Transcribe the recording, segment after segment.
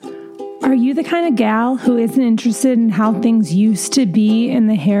Are you the kind of gal who isn't interested in how things used to be in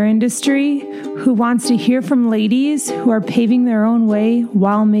the hair industry, who wants to hear from ladies who are paving their own way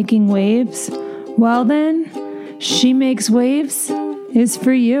while making waves? Well then, She Makes Waves is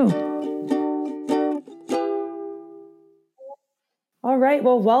for you. All right,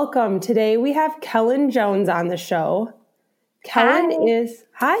 well, welcome. Today we have Kellyn Jones on the show. Kellyn is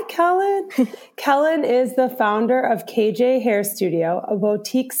the founder of KJ Hair Studio, a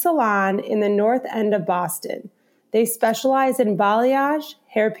boutique salon in the North End of Boston. They specialize in balayage,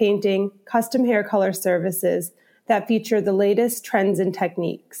 hair painting, custom hair color services that feature the latest trends and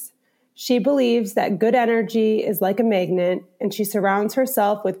techniques. She believes that good energy is like a magnet, and she surrounds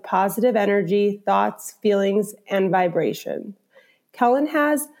herself with positive energy, thoughts, feelings, and vibration. Kellyn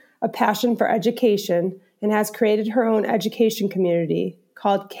has a passion for education and has created her own education community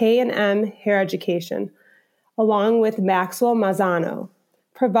called K&M Hair Education, along with Maxwell Mazzano,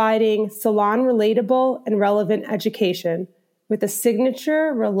 providing salon-relatable and relevant education with a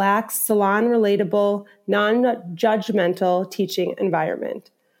signature, relaxed, salon-relatable, non-judgmental teaching environment.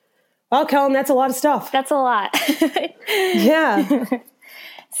 Well, Kellyn, that's a lot of stuff. That's a lot. Yeah.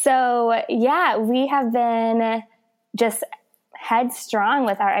 So, we have been just headstrong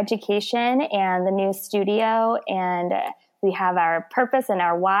with our education and the new studio, and we have our purpose and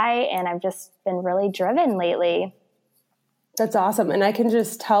our why, and I've just been really driven lately. That's awesome. And I can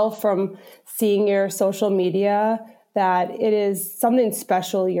just tell from seeing your social media that it is something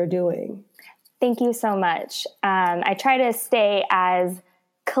special you're doing. Thank you so much. I try to stay as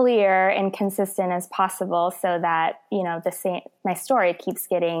clear and consistent as possible so that, my story keeps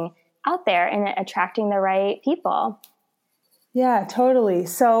getting out there and attracting the right people. Yeah, totally.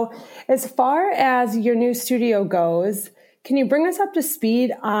 So as far as your new studio goes, can you bring us up to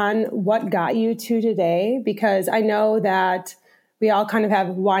speed on what got you to today? Because I know that we all kind of have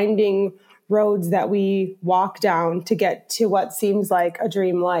winding roads that we walk down to get to what seems like a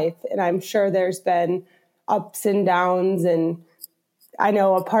dream life. And I'm sure there's been ups and downs, and I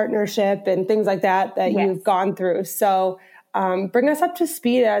know a partnership and things like that Yes. You've gone through. So bring us up to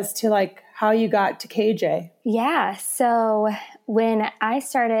speed as to how you got to KJ. Yeah. So when I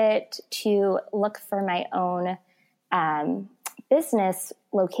started to look for my own business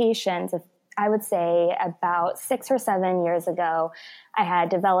locations, I would say about 6 or 7 years ago, I had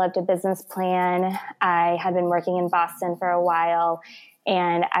developed a business plan. I had been working in Boston for a while,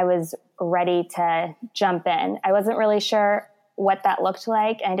 and I was ready to jump in. I wasn't really sure what that looked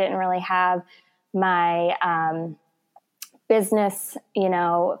like. I didn't really have my business,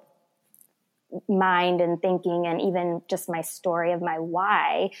 mind and thinking, and even just my story of my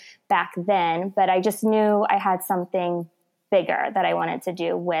why back then. But I just knew I had something bigger that I wanted to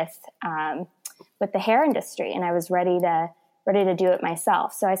do with the hair industry, and I was ready to do it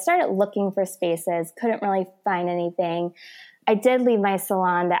myself. So I started looking for spaces, couldn't really find anything. I did leave my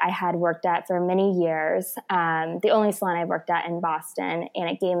salon that I had worked at for many years, the only salon I worked at in Boston, and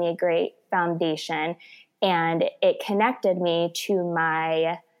it gave me a great foundation, and it connected me to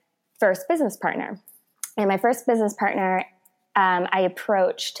my first business partner. And my first business partner, I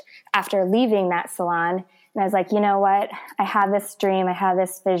approached after leaving that salon, and I was like, you know what? I have this dream. I have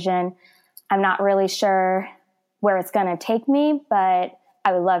this vision. I'm not really sure where it's going to take me, but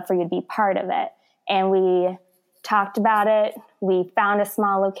I would love for you to be part of it. And we talked about it. We found a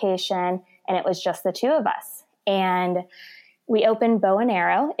small location, and it was just the two of us. And we opened Bow and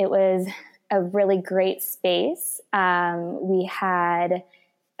Arrow. It was a really great space. We had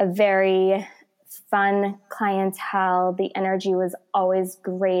a very fun clientele. The energy was always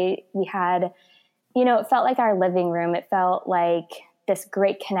great. We had, it felt like our living room. It felt like this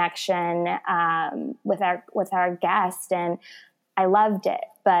great connection with our guest, and I loved it.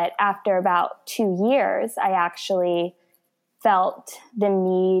 But after about 2 years, I actually felt the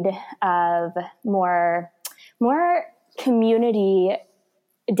need of more community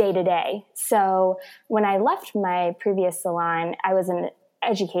day to day. So when I left my previous salon, I was an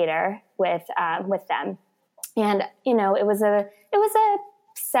educator with them, and it was a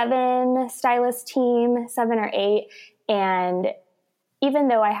 7 stylist team, 7 or 8, and even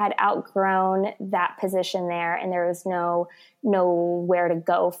though I had outgrown that position there and there was nowhere to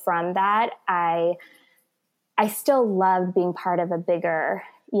go from that, I still loved being part of a bigger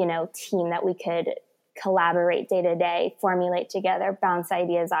team that we could collaborate day to day, formulate together, bounce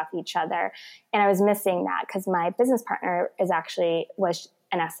ideas off each other. And I was missing that because my business partner was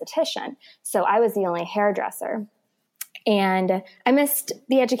an esthetician. So I was the only hairdresser. And I missed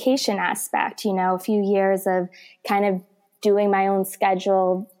the education aspect, a few years of kind of doing my own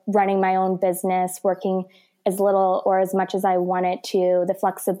schedule, running my own business, working as little or as much as I wanted to, the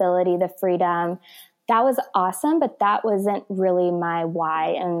flexibility, the freedom. That was awesome, but that wasn't really my why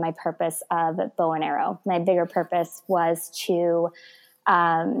and my purpose of bow and arrow. My bigger purpose was to,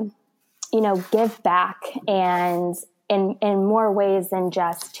 give back, and in more ways than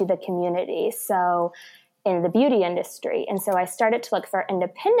just to the community. So in the beauty industry. And so I started to look for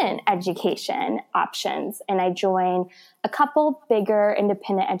independent education options, and I joined a couple bigger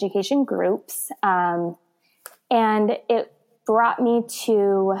independent education groups. And it brought me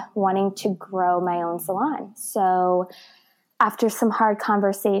to wanting to grow my own salon. So after some hard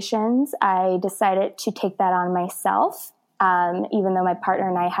conversations, I decided to take that on myself, even though my partner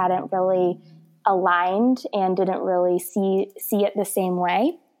and I hadn't really aligned and didn't really see it the same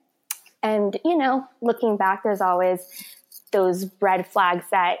way. And, looking back, there's always those red flags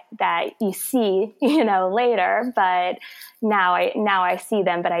that you see, later, but now I see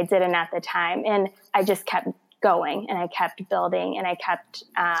them, but I didn't at the time. And I just kept going, and I kept building, and I kept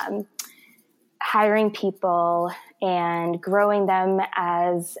hiring people and growing them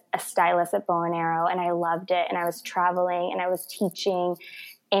as a stylist at Bow and Arrow. And I loved it. And I was traveling, and I was teaching,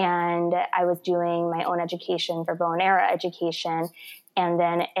 and I was doing my own education for Bow and Arrow education. And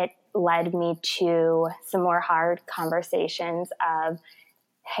then it led me to some more hard conversations of,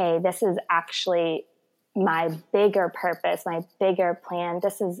 hey, this is actually my bigger purpose, my bigger plan.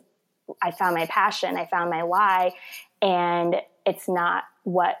 I found my passion, I found my why, and it's not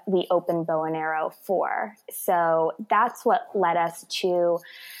what we opened Bow and Arrow for. So that's what led us to,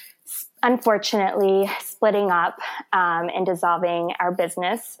 unfortunately, splitting up and dissolving our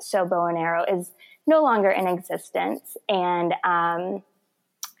business. So Bow and Arrow is no longer in existence. And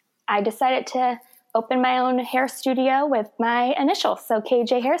I decided to open my own hair studio with my initials. So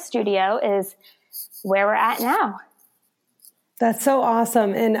KJ Hair Studio is where we're at now. That's so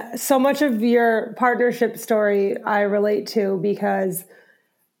awesome. And so much of your partnership story I relate to, because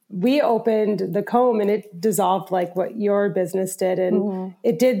we opened the comb and it dissolved like what your business did. And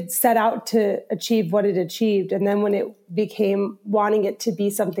it did set out to achieve what it achieved. And then when it became wanting it to be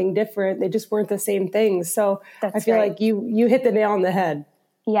something different, they just weren't the same things. So I feel like you hit the nail on the head.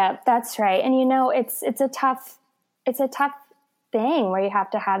 Yeah, that's right. And it's a tough thing where you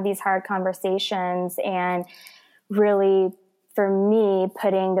have to have these hard conversations, and really, for me,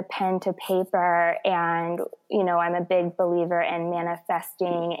 putting the pen to paper. And, I'm a big believer in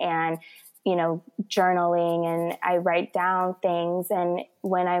manifesting and, journaling, and I write down things. And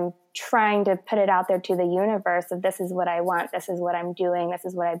when I'm trying to put it out there to the universe of, this is what I want, this is what I'm doing, this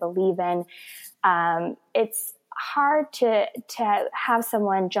is what I believe in, it's hard to have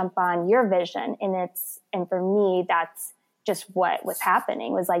someone jump on your vision. And for me, that's just what was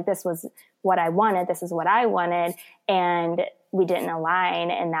happening, was like, this was what I wanted. This is what I wanted. And we didn't align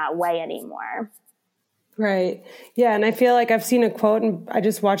in that way anymore. Right. Yeah. And I feel like I've seen a quote, and I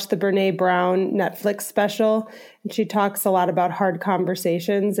just watched the Brene Brown Netflix special, and she talks a lot about hard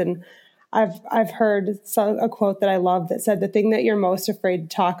conversations. And I've heard a quote that I love that said, the thing that you're most afraid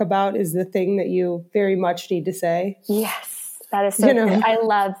to talk about is the thing that you very much need to say. Yes, that is so true. I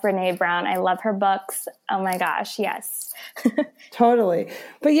love Brene Brown. I love her books. Oh my gosh, yes. Totally.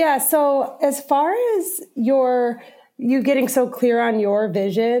 But yeah, so as far as you getting so clear on your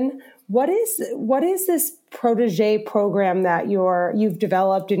vision, what is this protege program that you've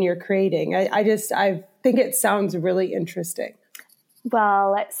developed and you're creating? I think it sounds really interesting.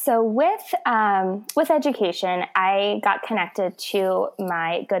 Well, so with education, I got connected to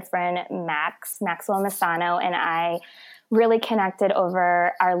my good friend Maxwell Masano, and I really connected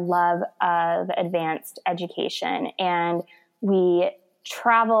over our love of advanced education. And we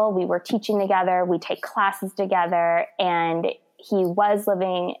travel, we were teaching together, we take classes together, and he was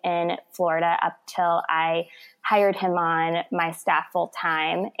living in Florida up till I hired him on my staff full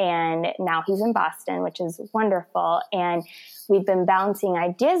time. And now he's in Boston, which is wonderful. And we've been bouncing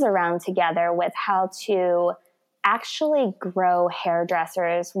ideas around together with how to actually grow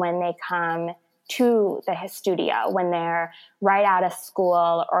hairdressers when they come to the studio, when they're right out of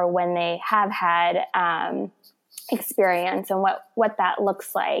school, or when they have had experience, and what that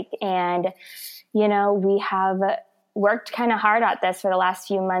looks like. And, we have worked kind of hard at this for the last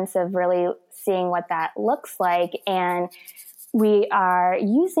few months of really seeing what that looks like. And we are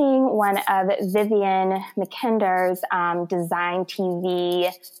using one of Vivian McKinder's design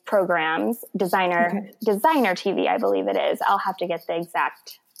TV programs, designer TV, I believe it is. I'll have to get the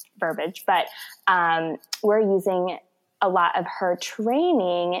exact verbiage, but we're using a lot of her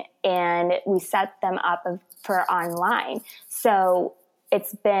training, and we set them up for online. So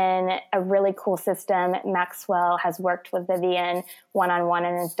it's been a really cool system. Maxwell has worked with Vivian one-on-one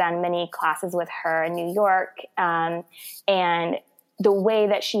and has done many classes with her in New York. And the way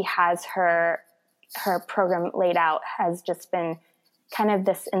that she has her program laid out has just been kind of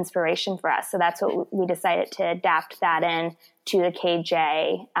this inspiration for us. So that's what we decided to adapt that in to the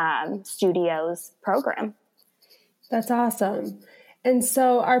KJ Studios program. That's awesome. And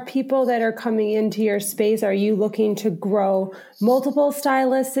so are people that are coming into your space, are you looking to grow multiple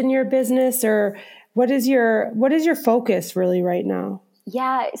stylists in your business, or what is your focus really right now?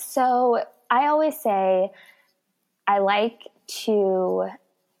 Yeah. So I always say I like to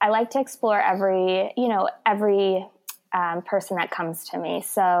explore every person that comes to me.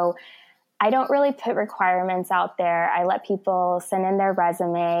 So I don't really put requirements out there. I let people send in their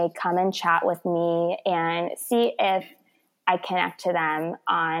resume, come and chat with me, and see if I connect to them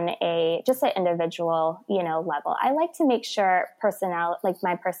on just an individual, level. I like to make sure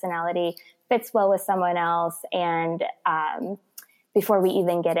my personality fits well with someone else. And before we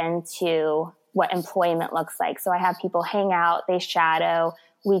even get into what employment looks like. So I have people hang out, they shadow,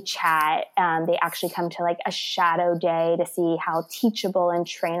 we chat. They actually come to like a shadow day to see how teachable and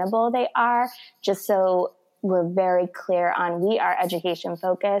trainable they are, just so we're very clear on we are education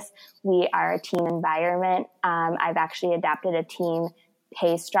focused. We are a team environment. I've actually adapted a team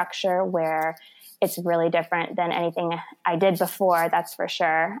pay structure where it's really different than anything I did before, that's for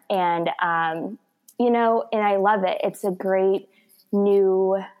sure. And, and I love it. It's a great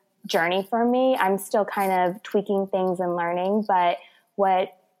new journey for me. I'm still kind of tweaking things and learning, but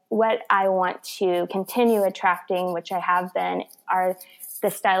what I want to continue attracting, which I have been, are the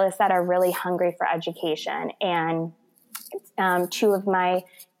stylists that are really hungry for education. And two of my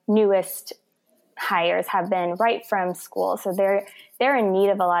newest hires have been right from school. So they're in need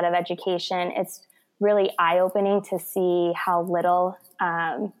of a lot of education. It's really eye-opening to see how little,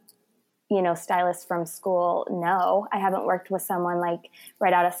 stylists from school know. I haven't worked with someone like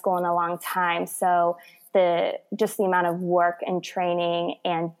right out of school in a long time. So the amount of work and training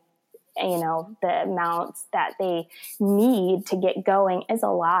and the amounts that they need to get going is a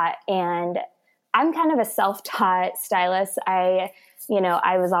lot. And I'm kind of a self-taught stylist. I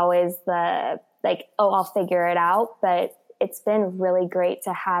was always I'll figure it out, but it's been really great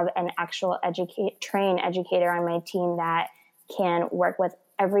to have an actual trained educator on my team that can work with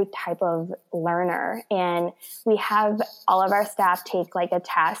every type of learner. And we have all of our staff take like a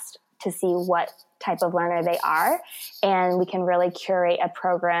test to see what type of learner they are. And we can really curate a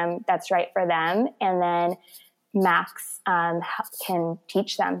program that's right for them. And then Max can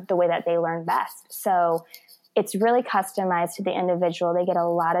teach them the way that they learn best. So it's really customized to the individual. They get a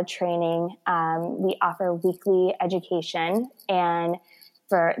lot of training. We offer weekly education. And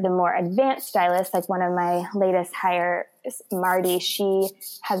for the more advanced stylists, like one of my latest hires, Marty, she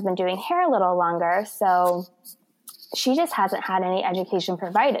has been doing hair a little longer. So she just hasn't had any education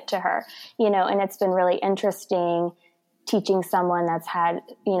provided to her, and it's been really interesting teaching someone that's had,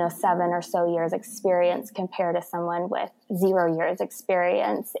 7 or so years experience compared to someone with 0 years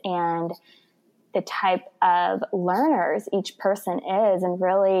experience, and the type of learners each person is, and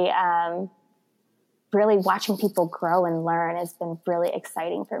really, really watching people grow and learn has been really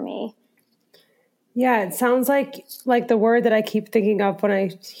exciting for me. Yeah, it sounds like the word that I keep thinking of when I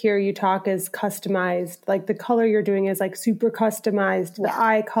hear you talk is customized. Like the color you're doing is like super customized, the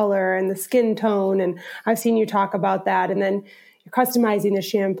eye color and the skin tone. And I've seen you talk about that. And then you're customizing the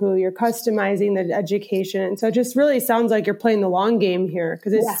shampoo, you're customizing the education. And so it just really sounds like you're playing the long game here,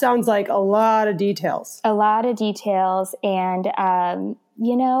 because it sounds like a lot of details. A lot of details. And,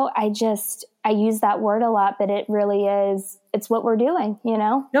 I use that word a lot, but it really is, it's what we're doing,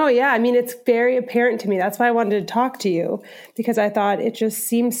 No, yeah. I mean, it's very apparent to me. That's why I wanted to talk to you, because I thought it just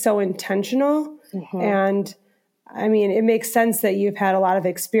seems so intentional. Mm-hmm. And I mean, it makes sense that you've had a lot of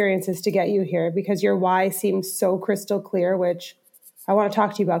experiences to get you here, because your why seems so crystal clear, which I want to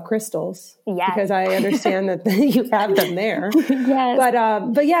talk to you about crystals. Yes. Because I understand that you have them there. Yes.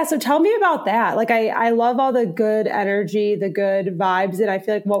 But yeah, so tell me about that. Like, I love all the good energy, the good vibes. And I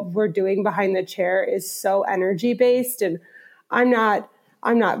feel like what we're doing behind the chair is so energy based. And I'm not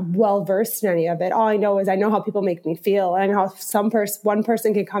well versed in any of it. All I know is I know how people make me feel. I know how one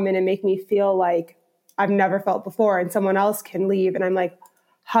person can come in and make me feel like I've never felt before, and someone else can leave. And I'm like,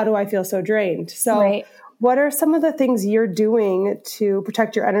 how do I feel so drained? So right. What are some of the things you're doing to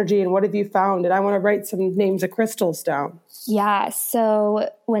protect your energy, and what have you found? And I want to write some names of crystals down. Yeah. So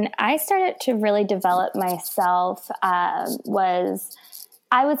when I started to really develop myself, I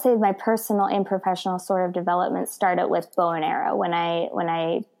would say my personal and professional sort of development started with bow and arrow. When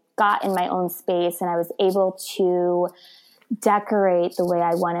I got in my own space and I was able to decorate the way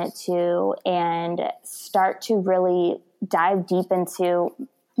I wanted to and start to really dive deep into,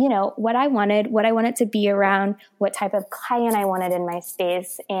 you know, what I wanted to be around, what type of client I wanted in my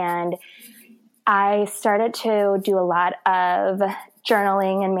space. And I started to do a lot of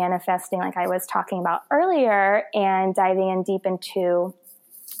journaling and manifesting, like I was talking about earlier, and diving in deep into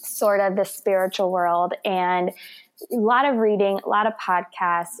sort of the spiritual world, and a lot of reading, a lot of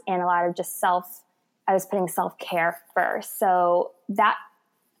podcasts, and a lot of just I was putting self-care first. So that,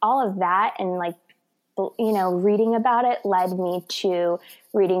 all of that, and like, you know, reading about it led me to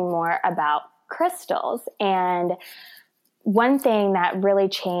reading more about crystals. And one thing that really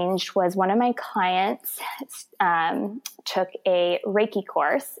changed was one of my clients took a Reiki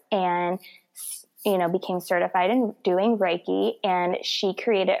course and, you know, became certified in doing Reiki, and she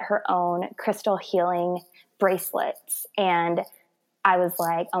created her own crystal healing bracelets. And I was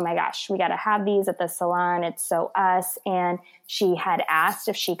like, oh my gosh, we got to have these at the salon. It's so us. And she had asked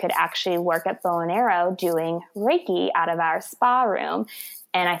if she could actually work at Bow and Arrow doing Reiki out of our spa room.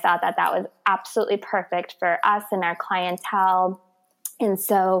 And I thought that that was absolutely perfect for us and our clientele. And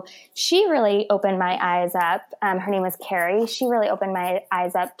so she really opened my eyes up. Her name was Carrie. She really opened my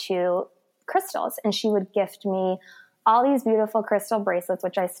eyes up to crystals. And she would gift me all these beautiful crystal bracelets,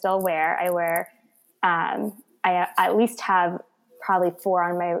 which I still wear. I at least have probably 4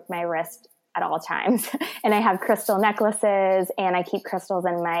 on my wrist at all times. And I have crystal necklaces, and I keep crystals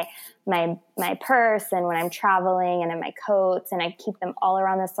in my purse and when I'm traveling and in my coats, and I keep them all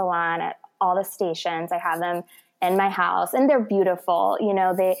around the salon at all the stations. I have them in my house, and they're beautiful. You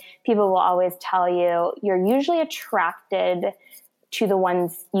know, people will always tell you, you're usually attracted to the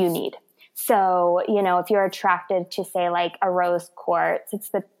ones you need. So, you know, if you're attracted to, say, like a rose quartz,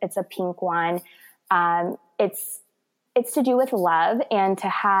 it's a pink one. It's to do with love, and to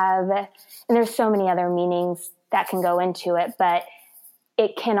have, and there's so many other meanings that can go into it, but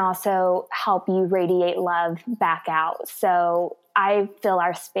it can also help you radiate love back out. So I fill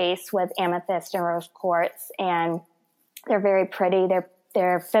our space with amethyst and rose quartz, and they're very pretty.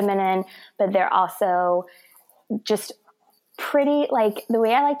 They're feminine, but they're also just pretty. Like, the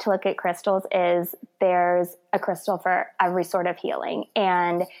way I like to look at crystals is there's a crystal for every sort of healing,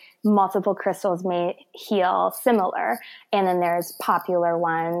 and multiple crystals may heal similar. And then there's popular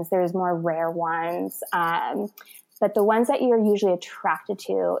ones, there's more rare ones. But the ones that you're usually attracted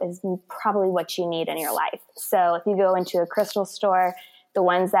to is probably what you need in your life. So if you go into a crystal store, the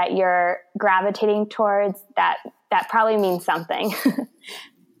ones that you're gravitating towards, that probably means something.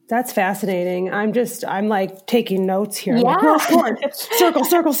 That's fascinating. I'm like taking notes here. Yeah. Like,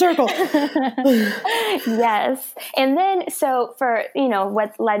 circle. Yes. And then, so for, you know,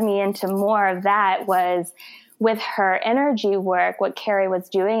 what led me into more of that was with her energy work, what Carrie was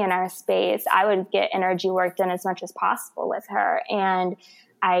doing in our space. I would get energy work done as much as possible with her. And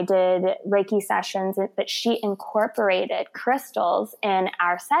I did Reiki sessions, but she incorporated crystals in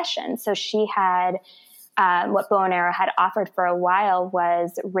our sessions. So she had, what Bow and Arrow had offered for a while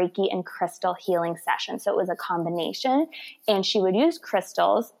was Reiki and crystal healing sessions. So it was a combination, and she would use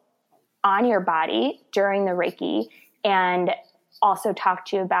crystals on your body during the Reiki, and also talk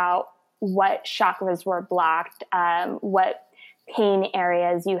to you about what chakras were blocked, what pain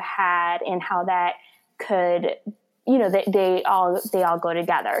areas you had, and how that could, you know, they all go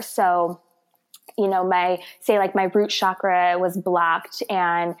together. So, you know, my root chakra was blocked,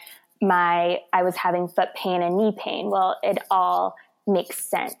 and I was having foot pain and knee pain. Well, it all makes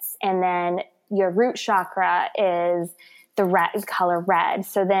sense. And then your root chakra is the color red.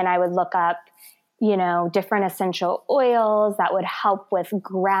 So then I would look up, you know, different essential oils that would help with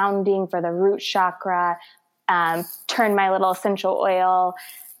grounding for the root chakra, turn my little essential oil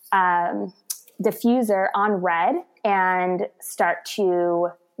diffuser on red, and start to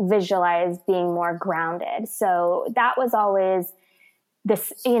visualize being more grounded. So that was always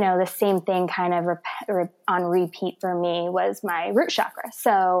this, you know, the same thing kind of on repeat for me was my root chakra.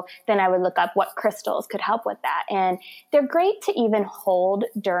 So then I would look up what crystals could help with that. And they're great to even hold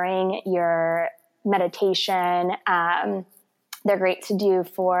during your meditation. They're great to do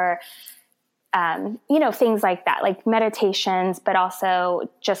for, you know, things like that, like meditations, but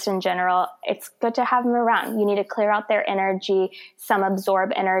also just in general, it's good to have them around. You need to clear out their energy. Some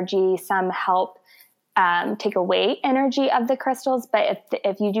absorb energy, some help take away energy of the crystals. But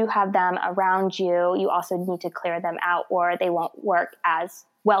if you do have them around you, you also need to clear them out, or they won't work as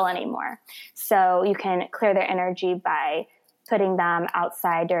well anymore. So you can clear their energy by putting them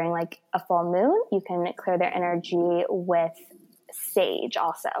outside during like a full moon. You can clear their energy with sage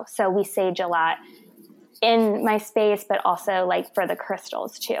also. So we sage a lot in my space, but also like for the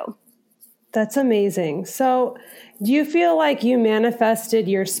crystals too. That's amazing. So do you feel like you manifested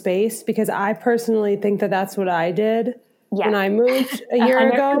your space? Because I personally think that that's what I did when I moved a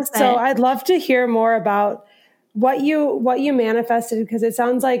year ago. So I'd love to hear more about what you manifested, because it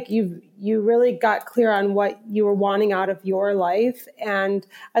sounds like you really got clear on what you were wanting out of your life. And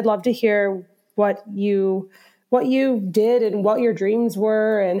I'd love to hear what you did and what your dreams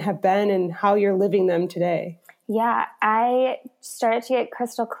were and have been and how you're living them today. Yeah, I started to get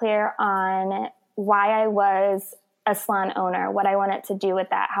crystal clear on why I was a salon owner, what I wanted to do with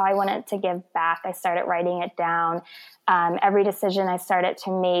that, how I wanted to give back. I started writing it down. Every decision I started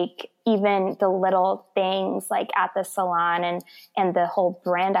to make, even the little things like at the salon and the whole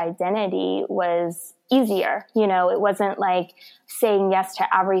brand identity was easier. You know, it wasn't like saying yes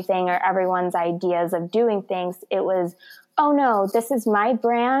to everything or everyone's ideas of doing things. It was, oh no, this is my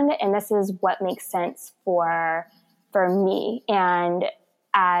brand and this is what makes sense for me. And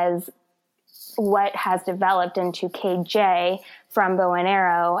as what has developed into KJ from Bow and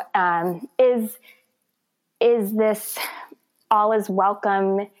Arrow is this all is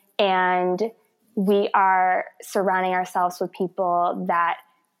welcome, and we are surrounding ourselves with people that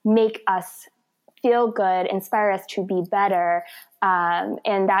make us feel good, inspire us to be better.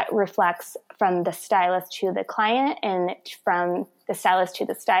 And that reflects from the stylist to the client, and from the stylist to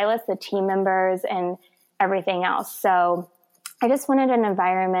the stylist, the team members, and everything else. So I just wanted an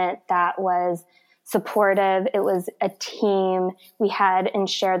environment that was supportive. It was a team. We had and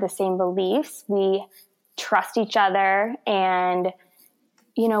shared the same beliefs. We trust each other, and,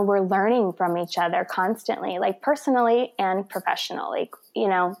 you know, we're learning from each other constantly, like personally and professionally. You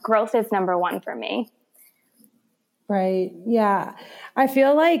know, growth is number one for me. Right. Yeah. I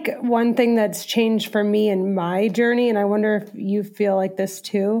feel like one thing that's changed for me in my journey, and I wonder if you feel like this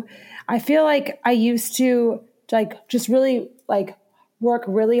too, I feel like I used to just really work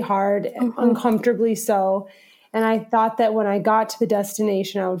really hard, uncomfortably so. And I thought that when I got to the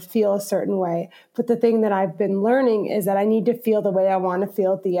destination, I would feel a certain way. But the thing that I've been learning is that I need to feel the way I want to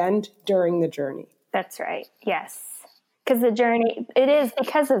feel at the end during the journey. That's right. Yes. Because the journey, it is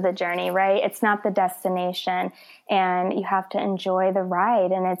because of the journey, right? It's not the destination, and you have to enjoy the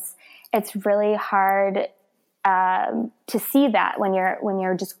ride. And it's really hard to see that when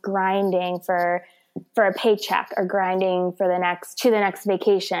you're just grinding for a paycheck, or grinding for the next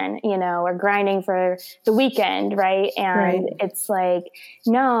vacation, you know, or grinding for the weekend, right? And It's like,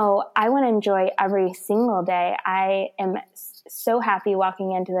 no, I want to enjoy every single day. I am so happy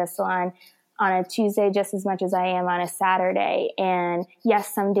walking into the salon on a Tuesday just as much as I am on a Saturday. And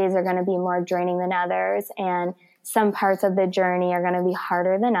yes, some days are going to be more draining than others, and some parts of the journey are going to be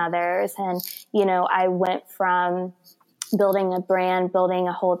harder than others. And, you know, I went from building a brand, building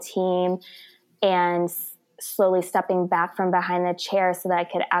a whole team, and slowly stepping back from behind the chair so that I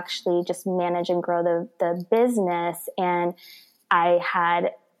could actually just manage and grow the business. And I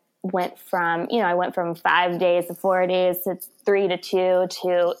went from 5 days to 4 days to 3 to 2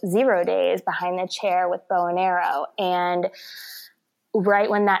 to 0 days behind the chair with Bow and Arrow. And right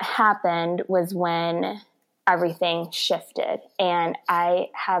when that happened was when everything shifted. And I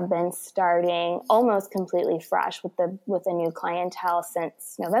have been starting almost completely fresh with a new clientele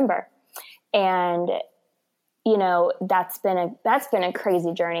since November. And, you know, that's been a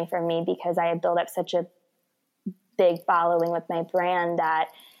crazy journey for me, because I had built up such a big following with my brand that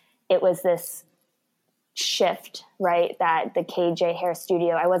it was this shift, right? That the KJ Hair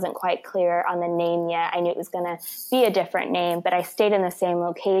Studio, I wasn't quite clear on the name yet. I knew it was going to be a different name, but I stayed in the same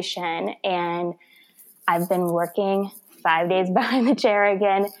location, and I've been working 5 days behind the chair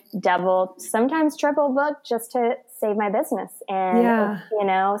again, double, sometimes triple booked, just to save my business. And, you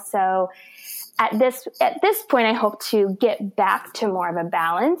know, so at this point, I hope to get back to more of a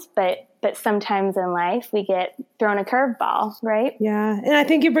balance, but sometimes in life we get thrown a curveball, right? Yeah. And I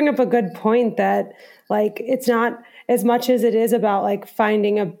think you bring up a good point that, like, it's not as much as it is about like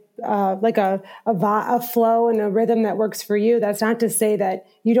finding a flow and a rhythm that works for you. That's not to say that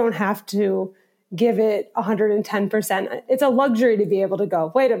you don't have to give it 110%. It's a luxury to be able to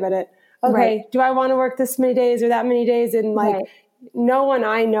go, wait a minute. Okay. Do I want to work this many days or that many days? And no one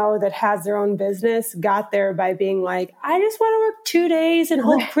I know that has their own business got there by being like, I just want to work 2 days and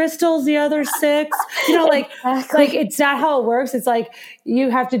hold crystals the other 6. You know, like it's not how it works. It's like you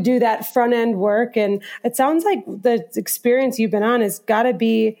have to do that front end work. And it sounds like the experience you've been on has got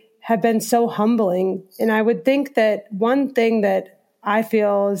to have been so humbling. And I would think that one thing that I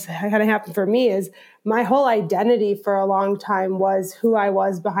feel is kind of happened for me is my whole identity for a long time was who I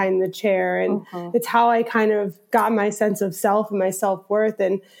was behind the chair. And it's how I kind of got my sense of self and my self-worth.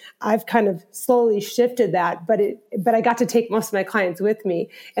 And I've kind of slowly shifted that, but I got to take most of my clients with me,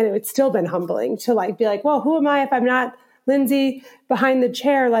 and it's still been humbling to like, be like, well, who am I if I'm not Lindsay behind the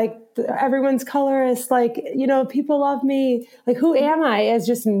chair? Like everyone's colorist, like, you know, people love me. Like, who am I as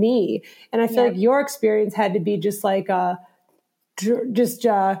just me? And I feel like your experience had to be just like, it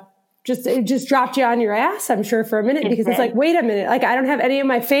just dropped you on your ass, I'm sure, for a minute, because it's like, wait a minute, like I don't have any of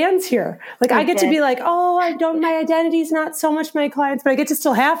my fans here. Like I get to be like, oh, my identity's not so much my clients, but I get to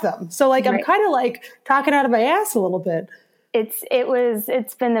still have them. So like, I'm kind of like talking out of my ass a little bit.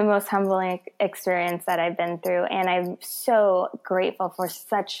 It's been the most humbling experience that I've been through. And I'm so grateful for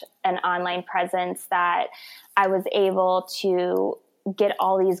such an online presence that I was able to get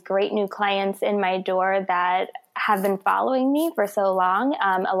all these great new clients in my door that have been following me for so long.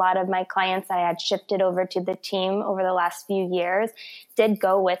 A lot of my clients I had shifted over to the team over the last few years did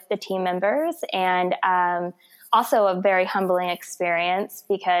go with the team members, and also a very humbling experience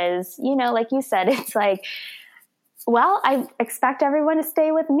because, you know, like you said, it's like, well, I expect everyone to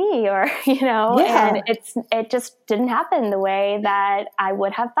stay with me, or, you know, and it just didn't happen the way that I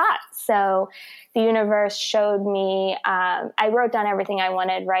would have thought. So the universe showed me, I wrote down everything I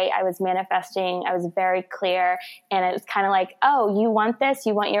wanted, right? I was manifesting. I was very clear. And it was kind of like, oh, you want this?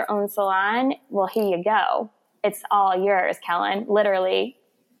 You want your own salon? Well, here you go. It's all yours, Kellyn, literally.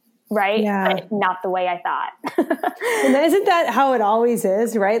 Right? Yeah. But not the way I thought. And isn't that how it always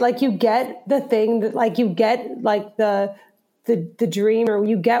is, right? Like you get the thing that like you get like the dream, or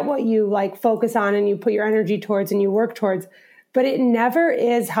you get what you like focus on and you put your energy towards and you work towards, but it never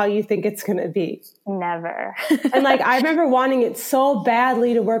is how you think it's going to be. Never. And like, I remember wanting it so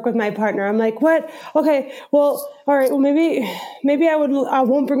badly to work with my partner. I'm like, what? Okay, well, all right, well, maybe I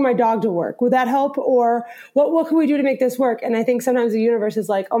won't bring my dog to work. Would that help? Or what can we do to make this work? And I think sometimes the universe is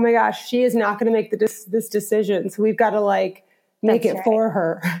like, oh my gosh, she is not going to make this decision. So we've got to like make it for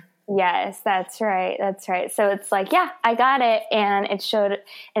her. Yes, that's right. That's right. So it's like, yeah, I got it. And it showed,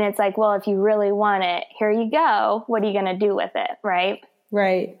 and it's like, well, if you really want it, here you go. What are you going to do with it? Right.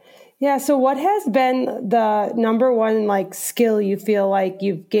 Right. Yeah. So what has been the number one like skill you feel like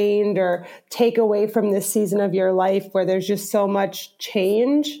you've gained or take away from this season of your life where there's just so much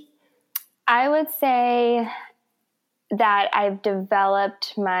change? I would say that I've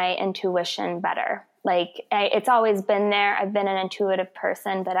developed my intuition better. Like it's always been there. I've been an intuitive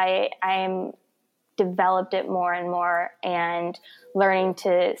person, but I'm developed it more and more, and learning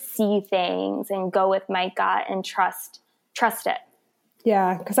to see things and go with my gut and trust it.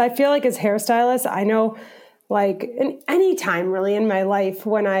 Yeah. Cause I feel like as hairstylists, I know like in any time really in my life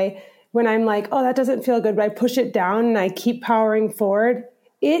when I'm like, oh, that doesn't feel good, but I push it down and I keep powering forward,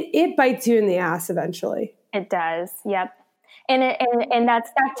 it bites you in the ass eventually. It does. Yep. And that's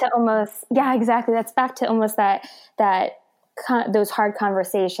back to almost, yeah, exactly. That's back to almost those hard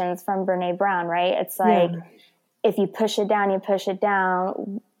conversations from Brene Brown, right? It's like, if you push it down,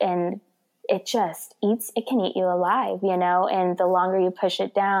 and it just it can eat you alive, you know? And the longer you push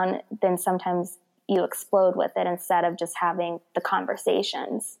it down, then sometimes you explode with it instead of just having the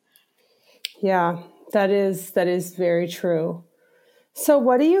conversations. Yeah, that is very true. So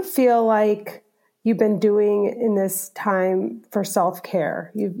what do you feel like you've been doing in this time for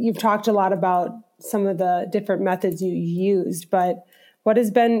self-care? You've talked a lot about some of the different methods you used, but what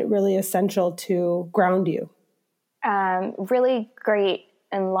has been really essential to ground you? Really great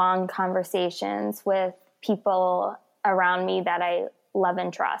and long conversations with people around me that I love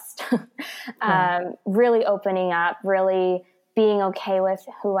and trust. Really opening up, really being okay with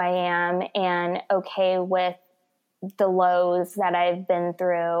who I am and okay with the lows that I've been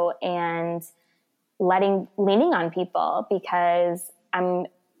through, and leaning on people, because I'm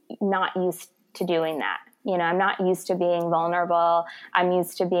not used to doing that. You know, I'm not used to being vulnerable. I'm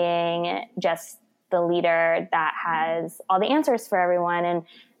used to being just the leader that has all the answers for everyone and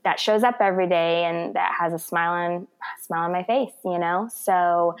that shows up every day and that has a smile on my face, you know?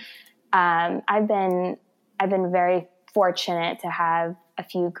 So, I've been very fortunate to have a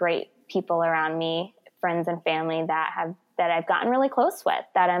few great people around me, friends and family that I've gotten really close with,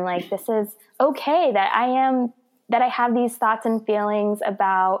 that I'm like, this is okay, that I have these thoughts and feelings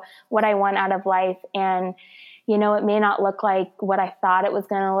about what I want out of life. And, you know, it may not look like what I thought it was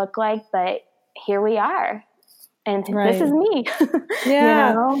going to look like, but here we are. And this is me. Yeah.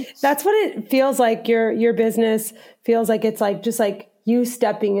 You know? That's what it feels like. Your business feels like it's like, just like you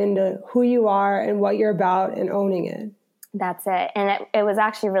stepping into who you are and what you're about and owning it. That's it. And it was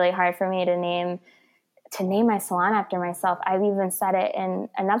actually really hard for me to name to name my salon after myself. I've even said it in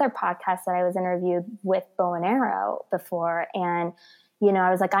another podcast that I was interviewed with Bow and Arrow before. And,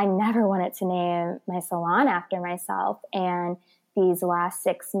 I was like, I never wanted to name my salon after myself. And these last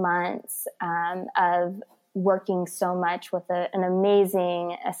 6 months of working so much with an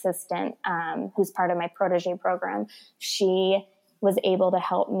amazing assistant who's part of my protege program, she was able to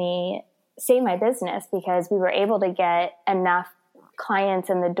help me save my business because we were able to get enough clients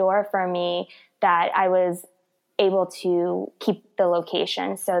in the door for me that I was able to keep the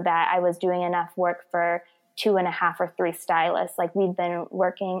location so that I was doing enough work for 2.5 or 3 stylists. Like, we've been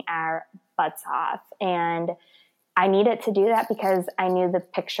working our butts off, and I needed to do that because I knew the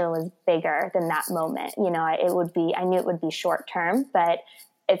picture was bigger than that moment. I knew it would be short term, but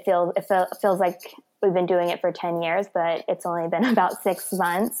it feels like we've been doing it for 10 years, but it's only been about 6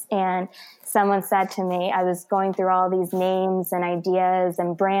 months. And someone said to me, I was going through all these names and ideas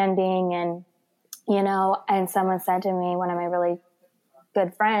and branding and someone said to me, one of my really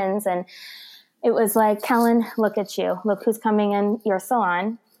good friends, and it was like, Kellyn, look at you. Look who's coming in your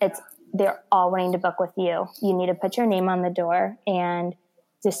salon. They're all wanting to book with you. You need to put your name on the door and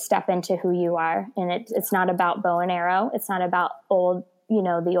just step into who you are. And it's not about Bow and Arrow. It's not about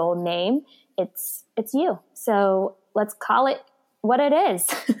the old name. It's you. So let's call it what it is.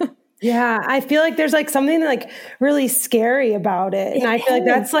 Yeah, I feel like there's like something like really scary about it. And I feel like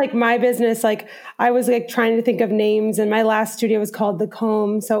that's like my business. Like, I was like trying to think of names, and my last studio was called The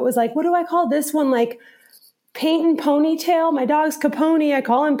Comb. So it was like, what do I call this one? Like Paint and Ponytail. My dog's Capone. I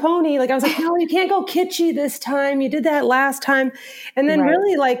call him Pony. Like, I was like, no, you can't go kitschy this time. You did that last time. And then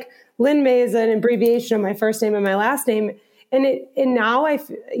really like Lynn May is an abbreviation of my first name and my last name. And now I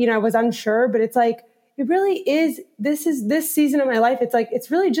was unsure, but it's like, it really is. This season of my life. It's like, it's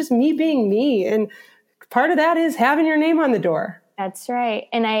really just me being me. And part of that is having your name on the door. That's right.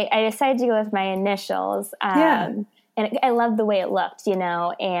 And I decided to go with my initials. And I loved the way it looked, and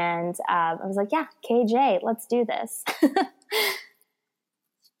I was like, yeah, KJ, let's do this.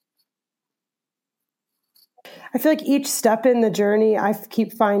 I feel like each step in the journey, I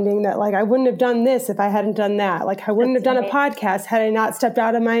keep finding that like, I wouldn't have done this if I hadn't done that. Like, I wouldn't have done a podcast had I not stepped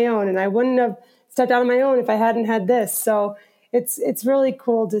out on my own. And I wouldn't have stepped out on my own if I hadn't had this. So it's really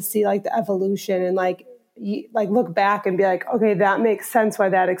cool to see like the evolution and like look back and be like, okay, that makes sense why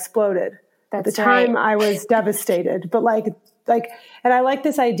that exploded. At the time I was devastated, but and I like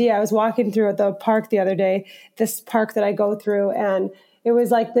this idea. I was walking through at the park the other day, this park that I go through, and it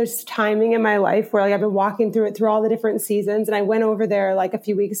was like there's timing in my life where like I've been walking through it through all the different seasons. And I went over there like a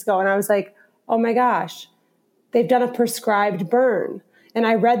few weeks ago and I was like, oh my gosh, they've done a prescribed burn. And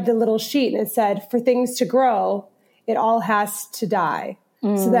I read the little sheet and it said, for things to grow, it all has to die.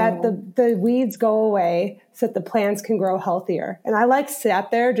 So that the weeds go away so that the plants can grow healthier. And I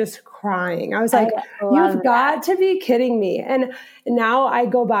sat there just crying. I was like, you've got to be kidding me. And now I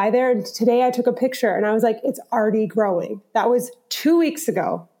go by there, and today I took a picture and I was like, it's already growing. That was 2 weeks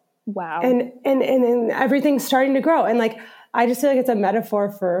ago. Wow. And everything's starting to grow. And like, I just feel like it's a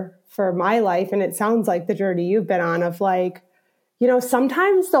metaphor for my life. And it sounds like the journey you've been on of like,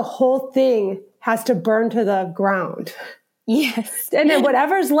 sometimes the whole thing has to burn to the ground. Yes. And then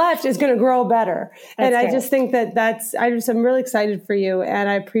whatever's left is going to grow better. And I just think I'm really excited for you. And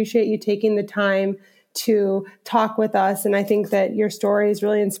I appreciate you taking the time to talk with us. And I think that your story is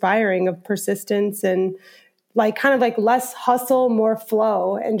really inspiring of persistence and like kind of like less hustle, more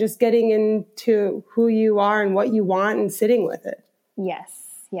flow, and just getting into who you are and what you want and sitting with it.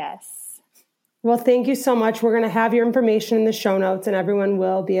 Yes. Yes. Well, thank you so much. We're going to have your information in the show notes and everyone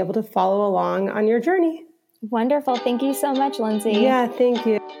will be able to follow along on your journey. Wonderful. Thank you so much, Lindsay. Yeah, thank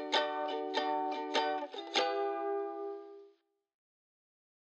you.